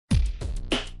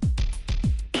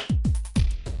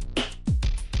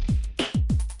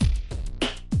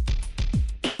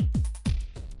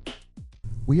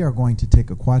we are going to take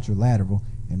a quadrilateral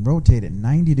and rotate it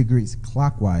 90 degrees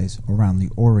clockwise around the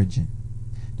origin.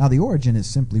 Now the origin is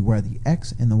simply where the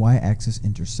x and the y-axis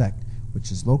intersect, which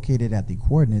is located at the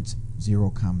coordinates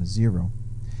 0, 0.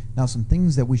 Now some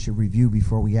things that we should review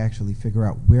before we actually figure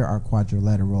out where our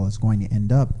quadrilateral is going to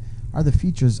end up are the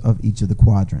features of each of the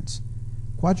quadrants.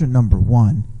 Quadrant number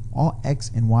 1, all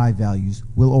x and y values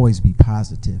will always be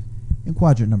positive. In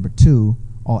quadrant number 2,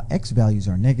 all x values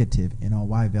are negative and all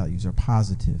y values are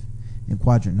positive. In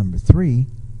quadrant number 3,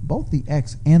 both the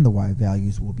x and the y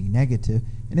values will be negative,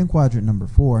 and in quadrant number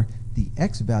 4, the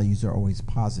x values are always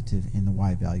positive and the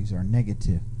y values are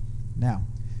negative. Now,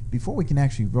 before we can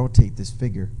actually rotate this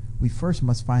figure, we first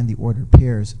must find the ordered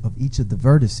pairs of each of the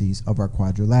vertices of our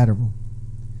quadrilateral.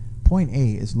 Point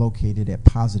A is located at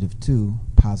positive 2,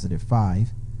 positive 5.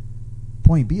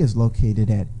 Point B is located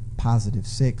at positive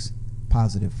 6,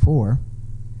 positive 4.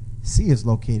 C is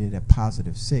located at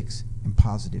positive 6 and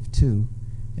positive 2.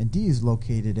 And D is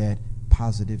located at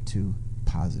positive 2,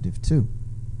 positive 2.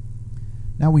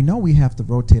 Now we know we have to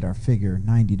rotate our figure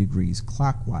 90 degrees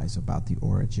clockwise about the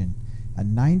origin. A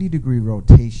 90-degree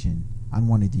rotation on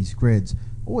one of these grids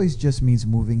always just means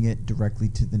moving it directly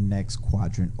to the next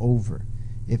quadrant over.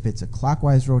 If it's a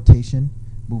clockwise rotation,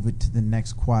 move it to the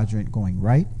next quadrant going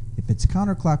right. If it's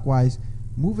counterclockwise,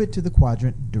 move it to the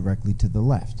quadrant directly to the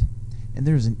left. And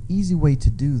there's an easy way to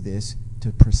do this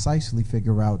to precisely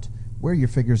figure out where your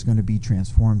figure is going to be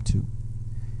transformed to.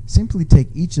 Simply take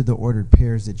each of the ordered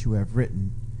pairs that you have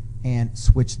written and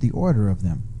switch the order of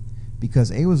them.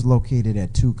 Because A was located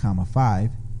at 2,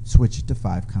 5, switch it to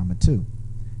 5, 2.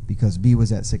 Because B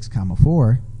was at 6,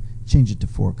 4, change it to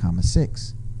 4,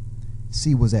 6.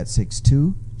 C was at 6,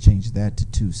 2, change that to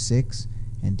 2, 6.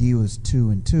 And D was 2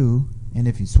 and 2, and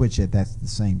if you switch it, that's the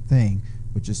same thing,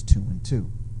 which is 2 and 2.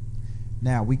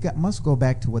 Now, we must go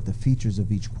back to what the features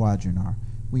of each quadrant are.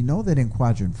 We know that in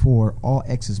quadrant 4, all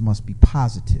x's must be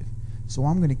positive. So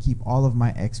I'm going to keep all of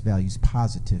my x values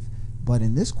positive. But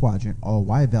in this quadrant, all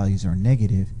y values are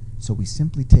negative, so we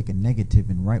simply take a negative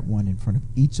and write one in front of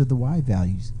each of the y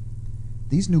values.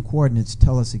 These new coordinates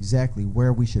tell us exactly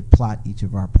where we should plot each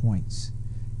of our points.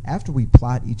 After we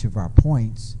plot each of our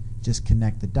points, just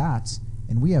connect the dots,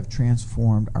 and we have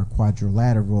transformed our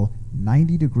quadrilateral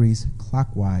 90 degrees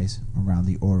clockwise around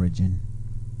the origin.